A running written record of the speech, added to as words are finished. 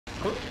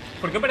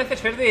¿Por qué pareces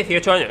Fer de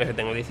 18 años? Es que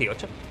tengo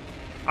 18.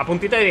 A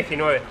puntita de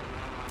 19.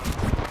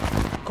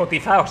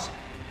 Cotizaos.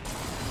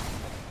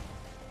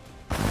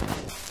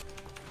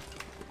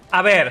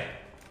 A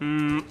ver,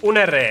 un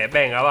R,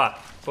 venga, va.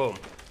 Pum,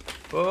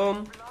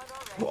 pum.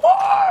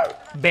 ¡Oh!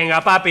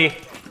 Venga, papi.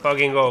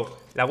 Fucking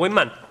go. La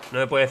Winman no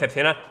me puede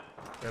decepcionar.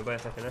 No me puede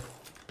decepcionar.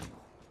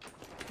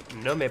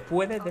 No me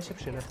puede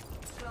decepcionar.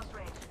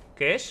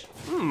 ¿Qué es?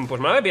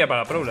 Pues me la voy a pillar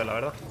para la Prowler, la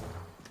verdad.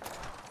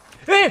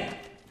 ¡Eh!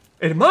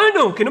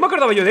 ¡Hermano! Que no me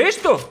acordaba yo de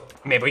esto.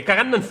 Me voy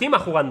cagando encima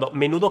jugando.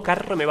 Menudo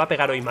carro me va a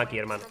pegar hoy Maki,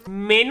 hermano.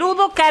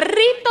 ¡Menudo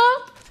carrito!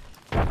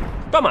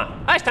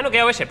 Toma. Ah, esta no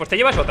queda ese. Pues te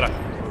llevas otra.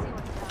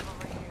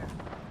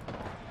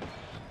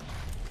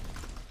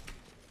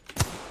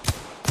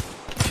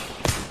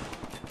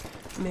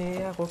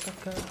 Me hago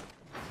caca.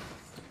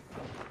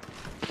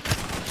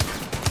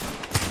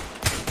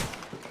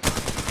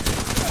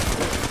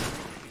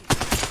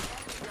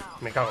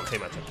 Me cago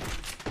encima, chaval.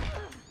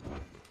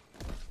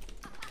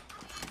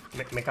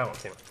 Me cago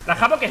encima. La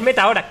Jabo que es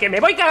meta ahora. Que me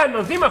voy cagando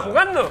encima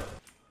jugando.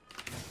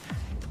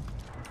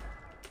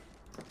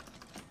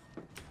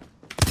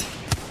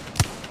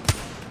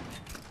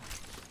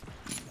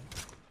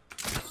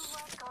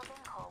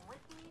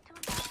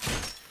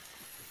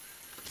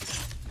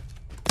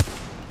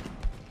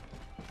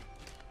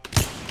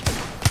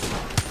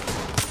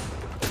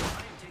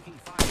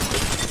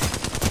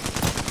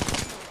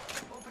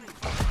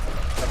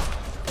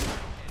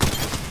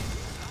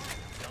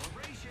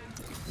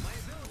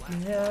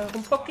 Me hago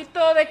un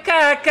poquito de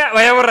caca.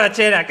 Vaya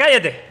borrachera,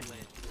 cállate.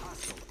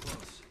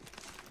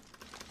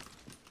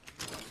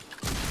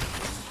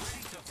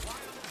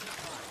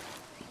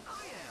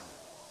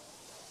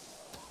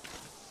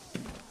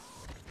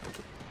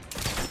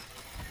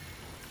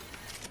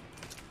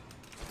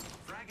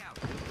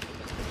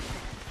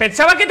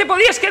 Pensaba que te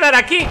podías quedar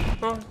aquí.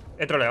 Oh,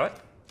 he troleado, ¿eh?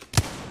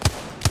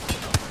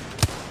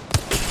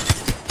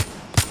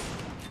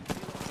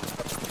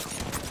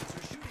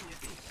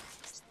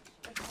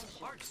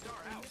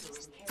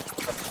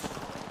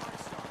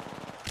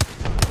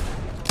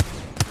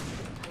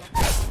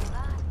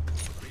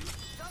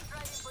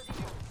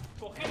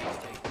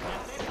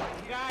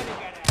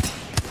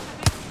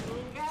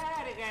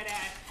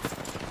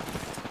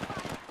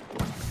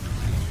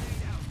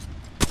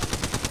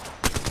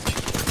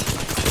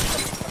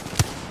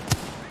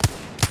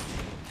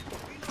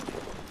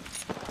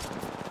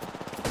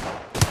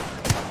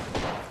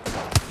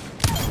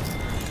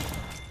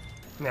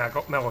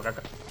 Me hago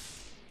caca.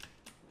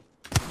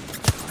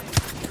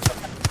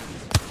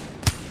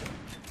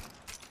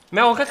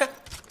 Me hago caca.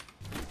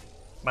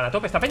 Van a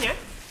tope esta peña,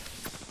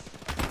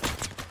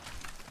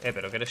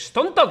 pero que eres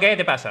tonto, ¿qué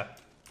te pasa?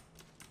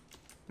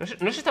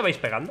 ¿No os estabais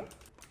pegando?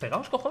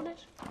 ¿Pegaos,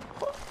 cojones?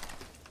 Joder.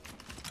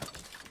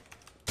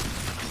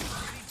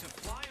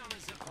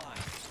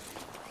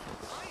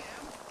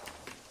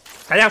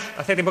 Callaos,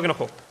 hace tiempo que no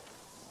juego.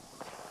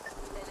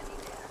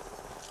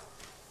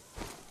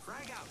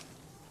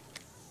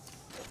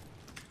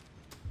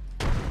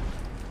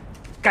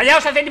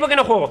 ¡Callaos! Hace tiempo que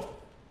no juego.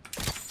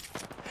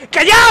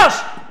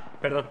 ¡Callaos!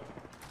 Perdón.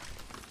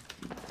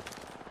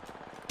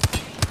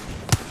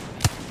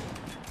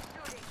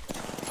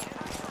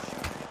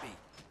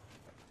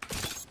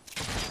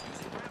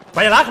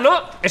 Vaya lag,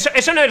 ¿no?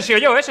 Eso no he sido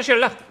yo, eso ha sido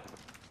el lag.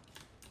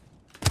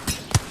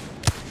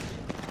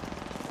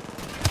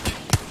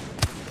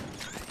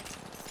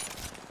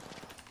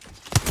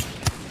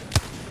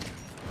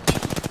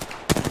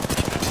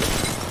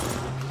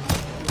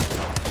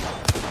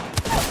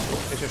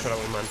 Eso era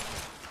muy mal.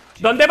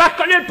 ¿Dónde vas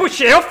con el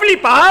pusheo,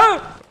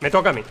 flipado? Me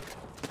toca a mí.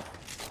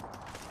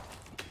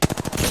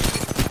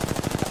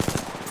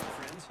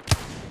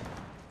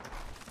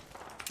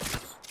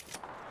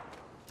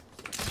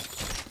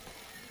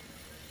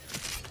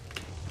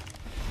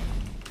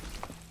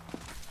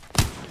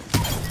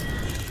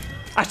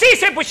 ¡Así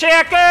se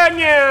pushea,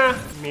 caña!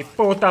 Mi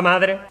puta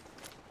madre.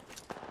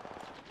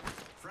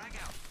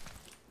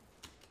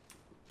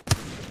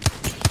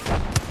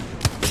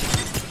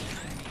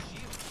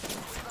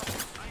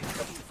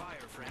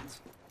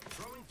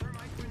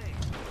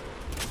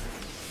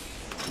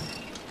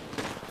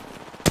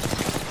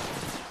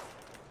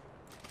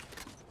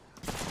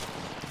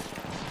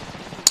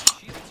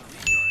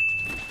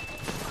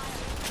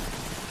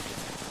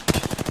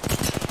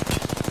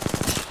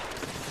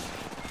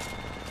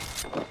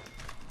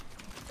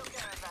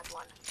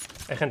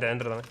 Hay gente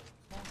dentro también.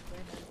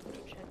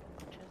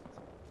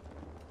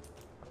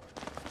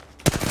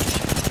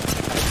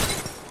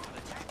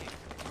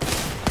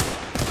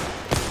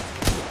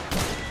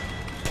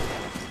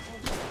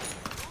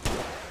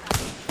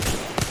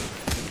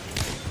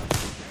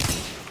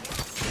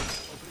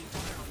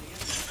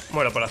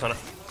 Muero por la zona.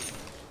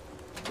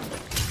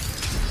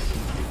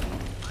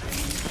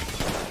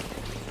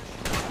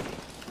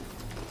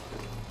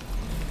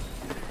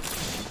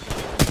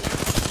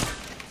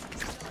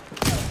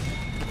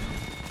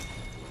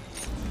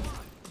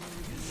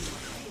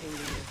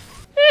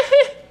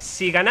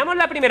 Si ganamos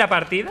la primera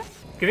partida,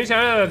 que bien se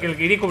llama que el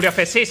Kiri cubrió a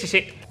Fe. Sí.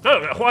 No,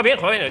 juega bien,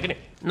 el Kiri.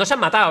 No se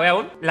han matado,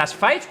 aún. Las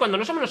fights, cuando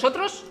no somos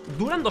nosotros,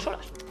 duran 2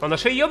 horas. Cuando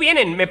soy yo,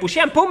 vienen, me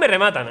pushean, pum, me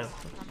rematan.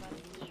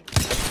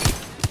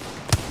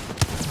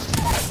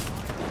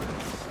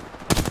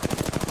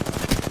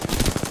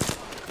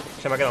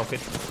 Se me ha quedado un hit.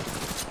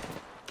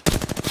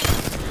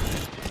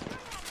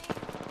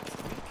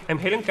 I'm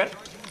healing, Car.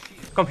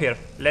 Come here,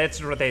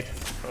 let's rotate.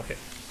 Come here.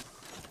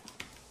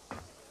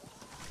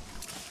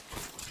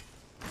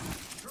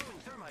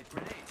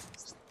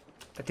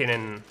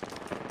 Tienen...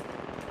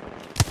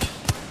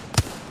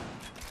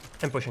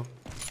 I'm pushing.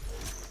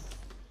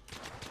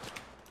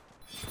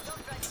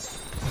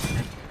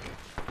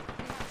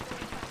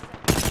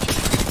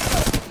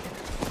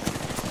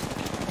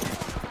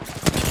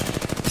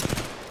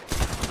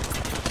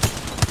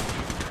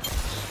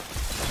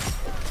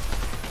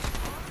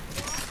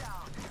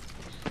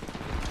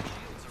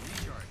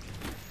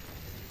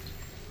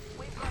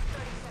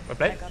 Well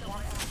played.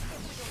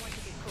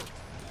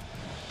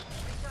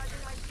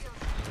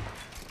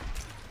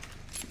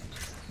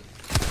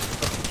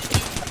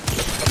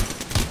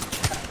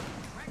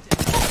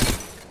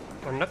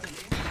 One knock.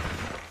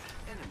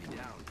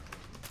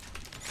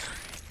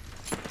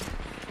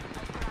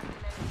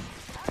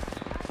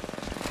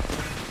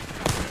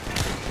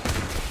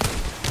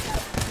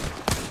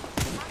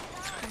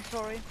 I'm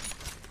sorry.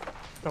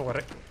 Don't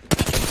worry.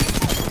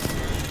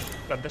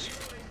 Got this.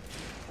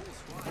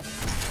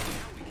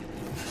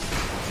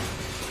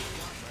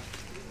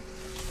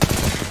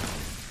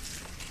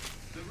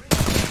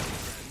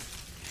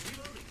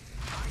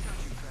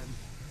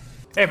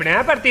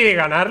 Primera partida y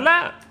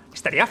ganarla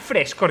estaría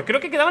fresco. Creo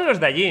que quedaban los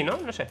de allí, ¿no?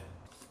 No sé.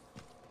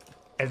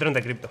 El dron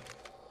de cripto.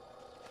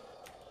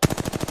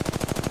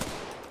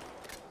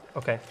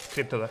 Ok,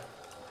 cripto da.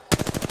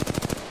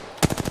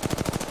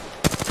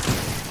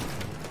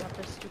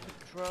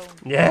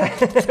 Yeah.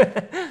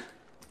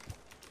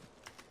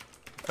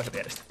 Vamos a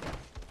pillar esto.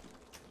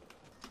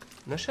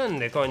 No sé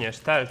dónde coño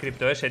está el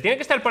cripto ese. Tiene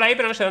que estar por ahí,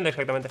 pero no sé dónde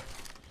exactamente.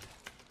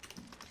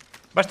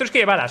 Bastos que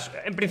llevalas.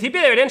 En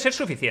principio deberían ser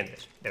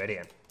suficientes.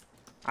 Deberían.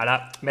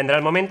 Ahora vendrá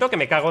el momento que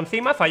me cago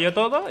encima, fallo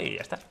todo y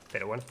ya está.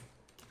 Pero bueno.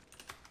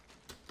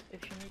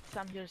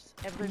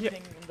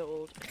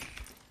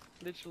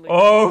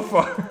 Oh,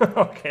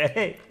 ok.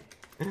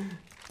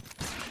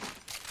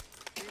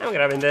 I'm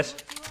grabbing this.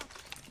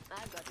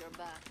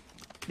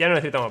 Ya no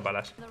necesitamos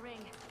balas.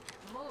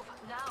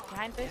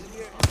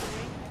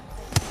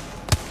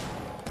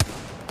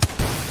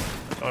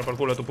 Toma por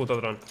culo tu puto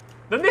dron.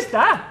 ¿Dónde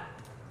está?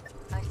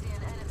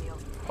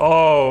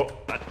 Oh,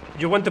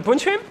 you want to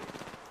punch him?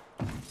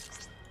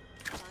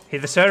 He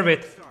deserved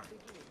it.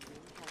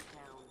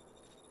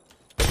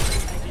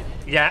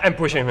 Yeah, I'm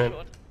pushing him.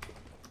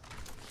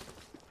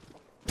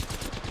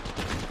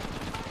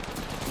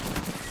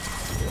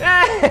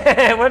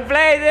 Well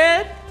played,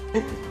 dude.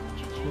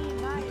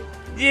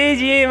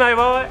 GG, my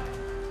boy.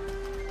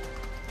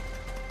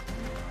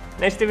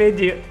 Nice to meet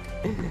you.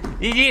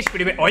 GG's,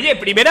 oye,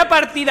 primera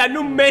partida en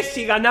un mes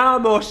y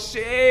ganamos.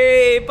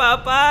 ¡Sí,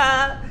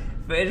 papá!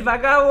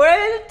 Fesbak ha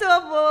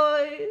vuelto,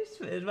 boys.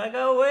 Fesbak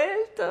ha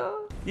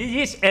vuelto.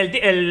 GG's,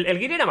 el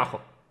Giri era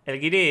majo. El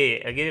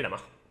Giri era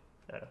majo.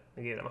 Claro,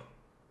 el Giri era majo.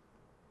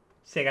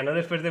 Se ganó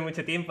después de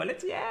mucho tiempo.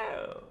 Let's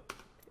go.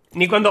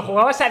 Ni cuando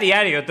jugabas a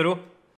diario, true.